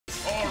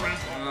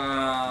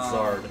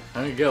Zard.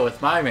 I'm gonna go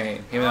with my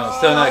main, even though it's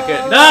still not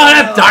good. No,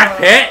 that's Dark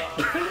Pit!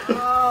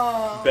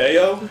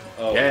 Bayo?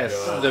 Oh, Yes,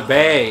 God. the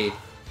Bay.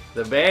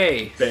 The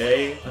Bay.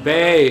 Bay?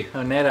 Bay,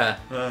 Oneta.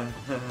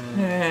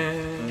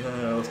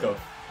 Let's go.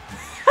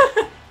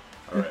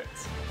 Alright.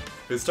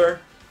 Whose turn?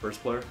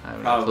 First player? I have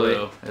no Probably.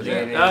 clue. Is Yeah,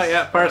 it? it Oh, is.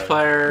 yeah, first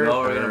player. No,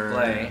 we're gonna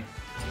play.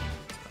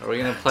 Are we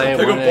gonna play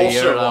Pick a one of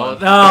bullshit your one.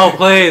 No,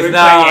 please, We're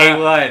no. playing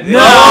A1.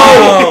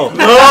 No!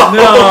 No!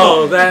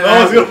 No!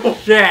 That's No.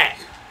 shit!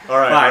 Alright,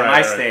 Fine, alright, my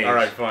alright. stage.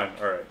 Alright, fine,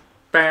 alright.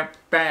 Bam,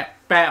 bam,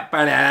 bam,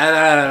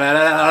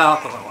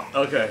 ba-da-da-da-da-da-da.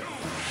 Okay.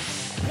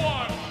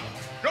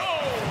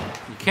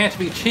 You can't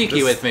be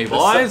cheeky This- with me, this-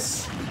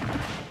 boys.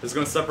 This is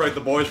gonna separate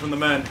the boys from the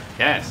men.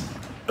 Yes.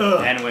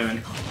 And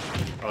women.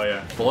 Oh,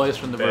 yeah. Boys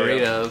from the Bayo.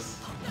 burritos.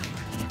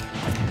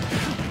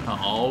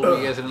 Oh,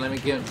 you guys didn't let me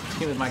get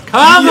with my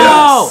combo!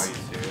 Yes!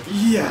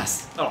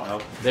 Yes! Oh, no.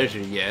 There's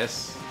your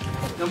yes.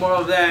 No more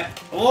of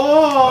that.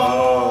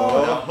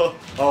 Oh,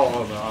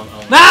 oh no.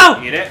 No!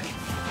 Get it?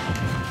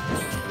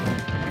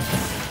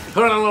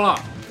 Put it on.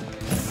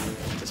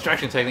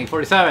 Distraction technique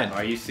 47.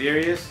 Are you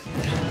serious?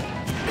 Is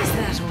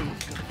that all?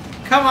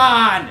 Come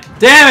on!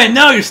 Damn it!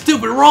 No, you're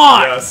stupid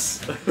wrong!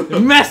 Yes. You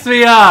messed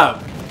me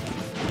up!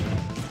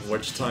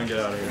 Witch tongue, get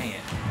out of here. Dang it.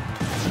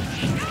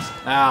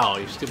 Ow,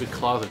 you stupid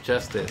claws of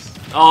justice.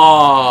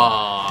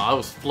 Oh, I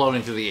was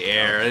floating through the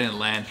air. I didn't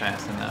land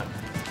fast enough.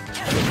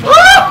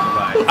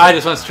 Bye. I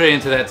just went straight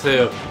into that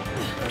too.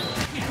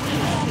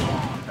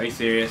 Are you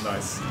serious?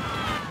 Nice.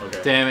 Okay.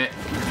 Damn it.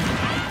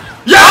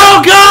 Yeah!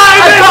 Oh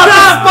god! I got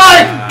the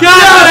spike!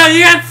 God,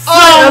 you got so I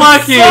am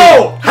lucky!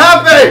 so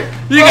happy!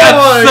 You got Oh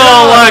my so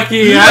God.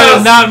 lucky! I Yes.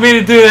 did not mean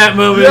to do that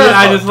move. Yes.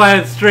 I just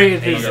landed straight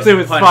into And the you just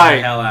stupid punched the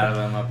spike. hell out of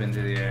him up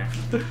into the air.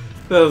 That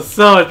was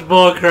so much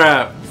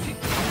bullcrap.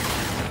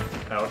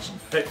 Ouch.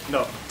 Hey,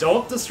 no.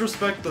 Don't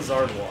disrespect the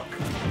Zard walk.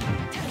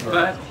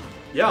 What?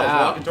 Yeah, I was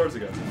Ow. walking towards the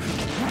guy.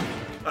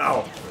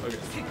 Ow. Okay.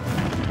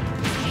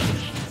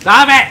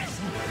 Stop it!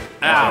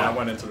 Okay, I Ow.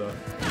 went into the...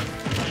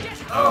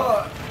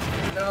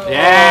 Yeah,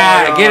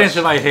 Oh my get gosh.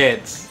 into my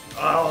hits.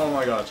 Oh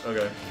my gosh.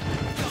 Okay.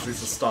 This needs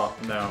to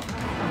stop now.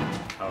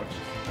 Ouch.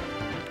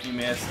 You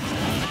missed.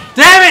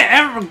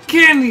 Damn it!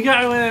 Again, you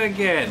got away with it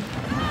again.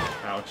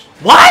 Ouch.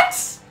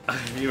 What?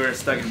 You were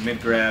stuck in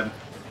mid-grab.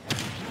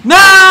 No!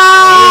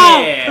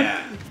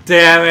 Yeah!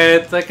 Damn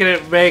it! I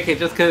couldn't make it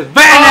just because. Oh,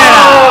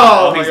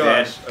 Oh, my he's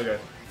gosh. Okay.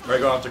 Alright,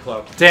 go after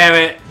Cloud. Damn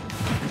it!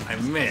 I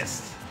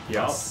missed.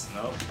 Yes.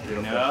 Nope.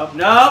 Beautiful. Nope.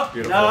 Nope.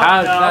 Beautiful. Nope.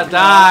 How did nope, I nope.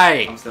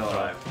 die? I'm still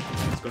alive.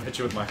 It's gonna hit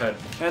you with my head.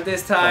 Not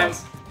this time.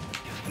 Pause.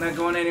 Not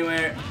going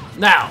anywhere.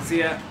 Now. See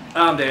ya.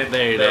 Oh, I'm dead.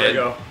 There you There we did.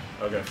 go.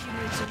 Okay.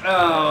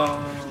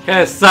 Oh.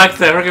 Kinda sucks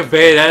that freaking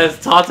bait. That his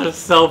taunts are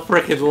so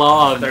freaking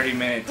long.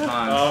 30-minute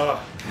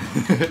taunts.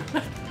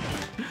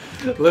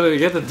 Literally,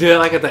 you have to do it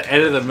like at the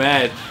end of the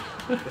match.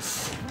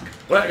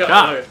 What? I got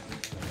Shot.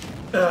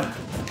 okay.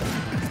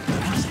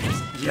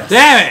 Yes.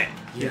 Damn it!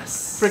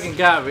 Yes. Freaking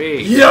got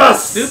me.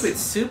 Yes. Stupid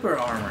super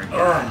armor.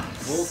 God.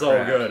 So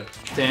Bullcrap. good.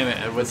 Damn it!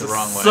 I went the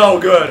wrong way. So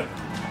good.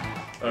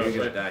 You're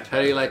gonna die.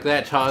 How do you like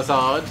that,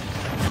 Charizard?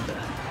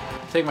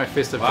 Take my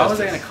fist of Why was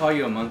I justice. gonna call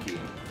you a monkey?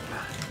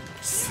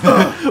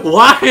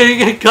 Why are you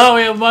gonna call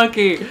me a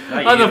monkey?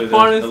 Not I'm you, the the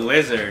farthest.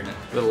 lizard.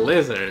 The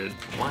lizard.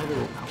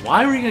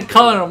 Why were you gonna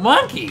call it a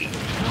monkey?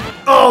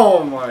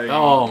 Oh my.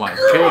 Oh my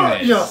God.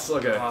 goodness. Yes.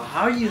 Okay. Oh,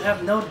 how you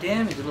have no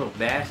damage, you little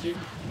bastard?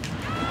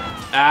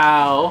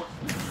 Ow.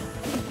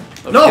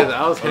 Oh, No! because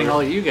I was hitting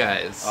all you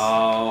guys.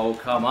 Oh,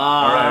 come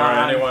on. All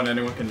right.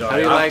 Anyone can die. How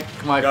do you like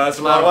my Guys,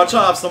 flower? watch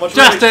out! I have so much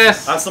Justice!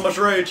 rage. I have so much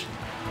rage.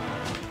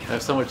 I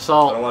have so much Better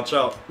salt. watch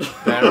out.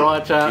 Better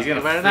watch out. He's You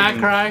gonna better not freaking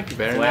cry. You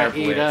better flare not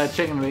eat a blitz.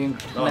 chicken wing.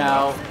 No,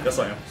 No. Yes,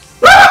 I am.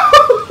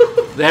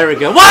 There we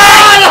go. What?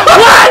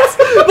 What?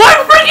 My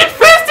freaking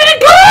fist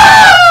didn't go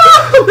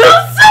out! That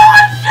was so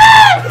much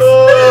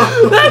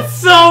shit! That's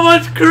so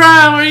much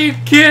crap! Are you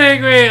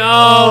kidding me?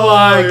 Oh,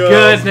 my gosh.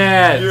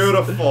 goodness!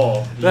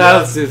 Beautiful.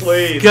 That Yes, was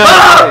please.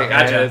 disgusting.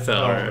 Gotcha. That's Oh,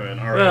 over. man,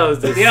 all That right.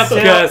 was Heel tail.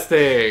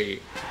 disgusting.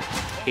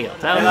 Heel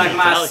tail, I like heel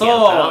my tail, heel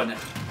sword. tail.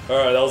 All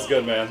right, that was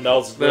good, man. That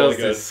was That really was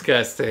good.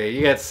 disgusting.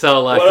 You got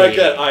so lucky. What did I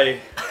get? I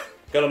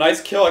got a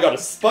nice kill. I got a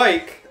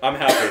spike. I'm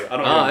happy. I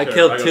don't. Oh, I even care.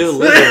 killed got two a-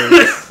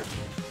 lizards.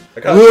 I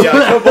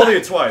killed both of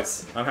you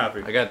twice. I'm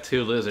happy. I got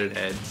two lizard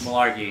heads.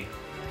 Malarkey.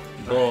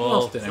 What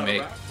else did I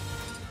make?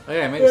 Oh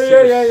yeah, I made Yeah, a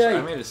super. yeah.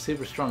 I made a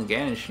super strong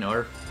Ganon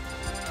Schnorr.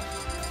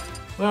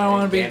 Well, I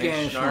want to be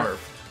Ganon Ganon Schnorr.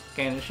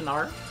 Ganon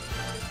Schnorr.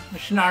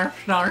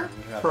 Schnorr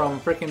from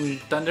freaking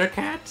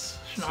Thundercats.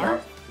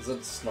 Schnorr. Is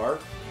it Snarf?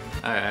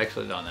 I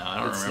actually don't know. I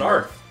don't It's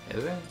remember. Snarf.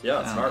 Is it? Yeah,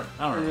 it's I don't- Snarf.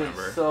 I don't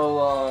remember. So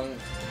long.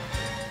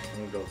 I'm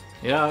gonna go.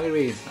 Yeah, I'm gonna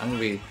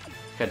be.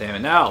 God damn it!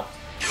 No,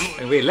 I'm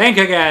gonna be Link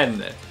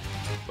again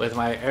with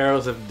my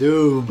arrows of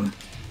doom.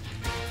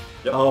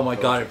 Yep. Oh my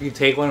god! If you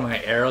take one of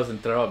my arrows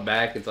and throw it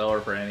back, it's over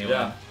for anyone.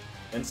 Yeah.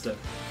 Instant.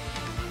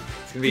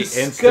 It's gonna be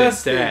Disgusting,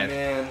 instant death.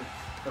 man.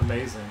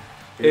 Amazing.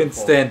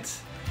 Beautiful. Instant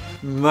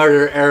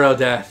murder arrow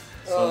death.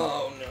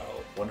 Oh no.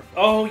 Wonderful.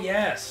 Oh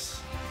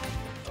yes.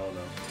 Oh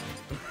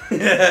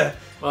no.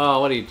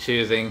 Well, what are you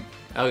choosing?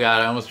 Oh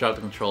god, I almost dropped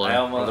the controller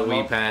or the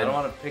Wii pad. I don't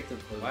want to pick the.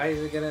 Why is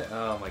it gonna?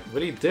 Oh my.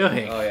 What are you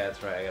doing? Oh yeah,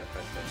 that's right. I gotta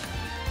press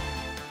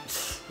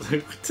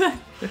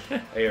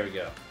that. Here we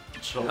go.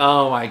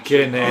 Oh my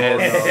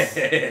goodness.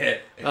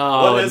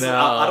 Oh what is no.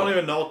 I don't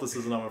even know what this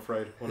is, and I'm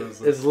afraid. What is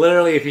this? It's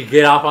literally if you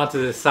get off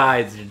onto the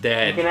sides, you're You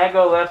dead. cannot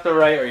go left or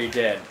right, or you're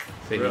dead.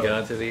 So if Really? you go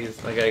into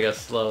these, I gotta go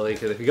slowly,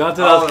 because if you go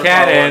into Oh, those they're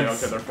far away.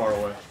 cannons, Okay, they're far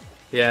away.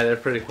 yeah, they're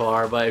pretty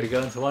far, but if you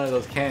go into one of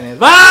those cannons,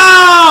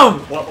 BOOM!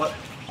 What?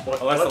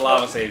 Unless the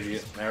lava saves you.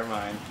 Never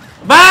mind.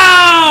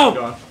 BOOM!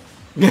 Go on.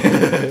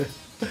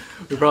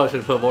 We probably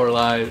should put more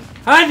lives.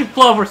 How did you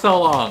float for so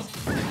long?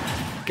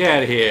 Get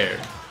out of here.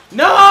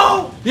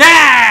 No!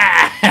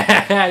 Yeah!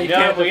 you You know,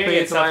 can't we're gonna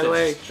defeat get my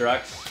leg.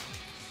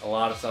 self-destructs. A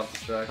lot of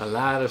self-destruct. A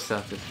lot of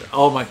self-destruct.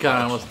 Oh my god,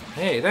 I almost...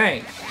 Hey,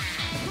 thanks.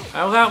 I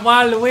got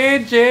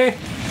Waluigi.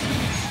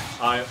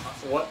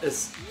 What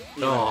is...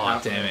 even Oh,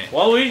 happening? damn it.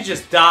 Well, we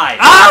just died.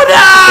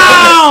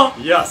 Oh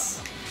no!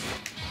 Yes!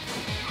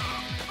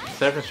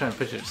 Severan's trying to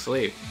put you to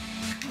sleep.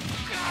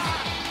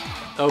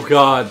 Oh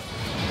god.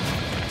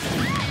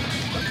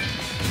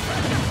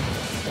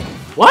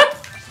 What?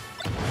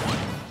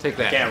 Take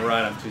that. Can't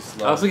run. I'm too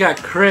slow. I also got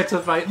crits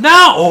with my...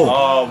 No!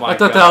 Oh my god. I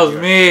thought that was you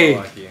are me. so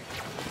lucky.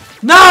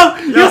 No!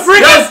 You Yes,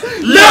 freaking... yes,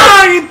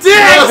 No, you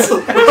dick!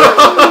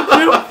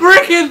 You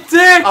freaking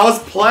dick! I was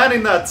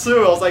planning that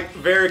too. I was like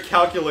very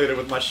calculated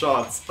with my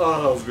shots.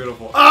 Oh, that was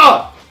beautiful.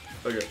 Ah!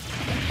 Okay.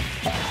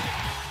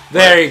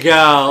 There you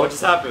go. What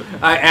just happened?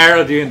 I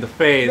arrowed you in the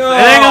face. No.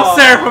 And then go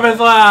Seraphim as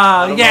I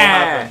well. don't Yeah. know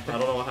what happened. I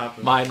don't know what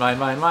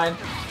happened. Mine.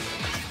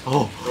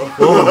 Oh.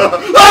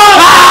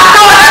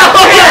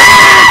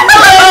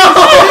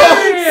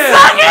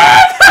 Suck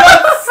it!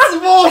 That's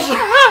bullshit.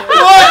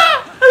 What?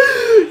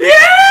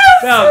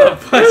 Yes! That was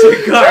a bunch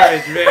of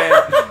garbage, man.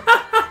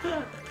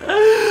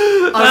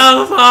 That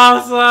was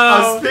awesome.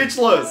 I'm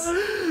speechless.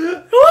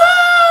 Woo!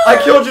 I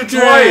killed you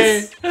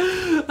twice.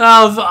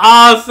 That was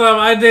awesome.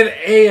 I did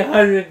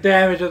 800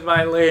 damage with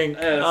my link.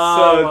 That's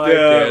oh so my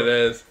dope.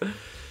 goodness.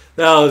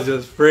 That was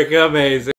just freaking amazing.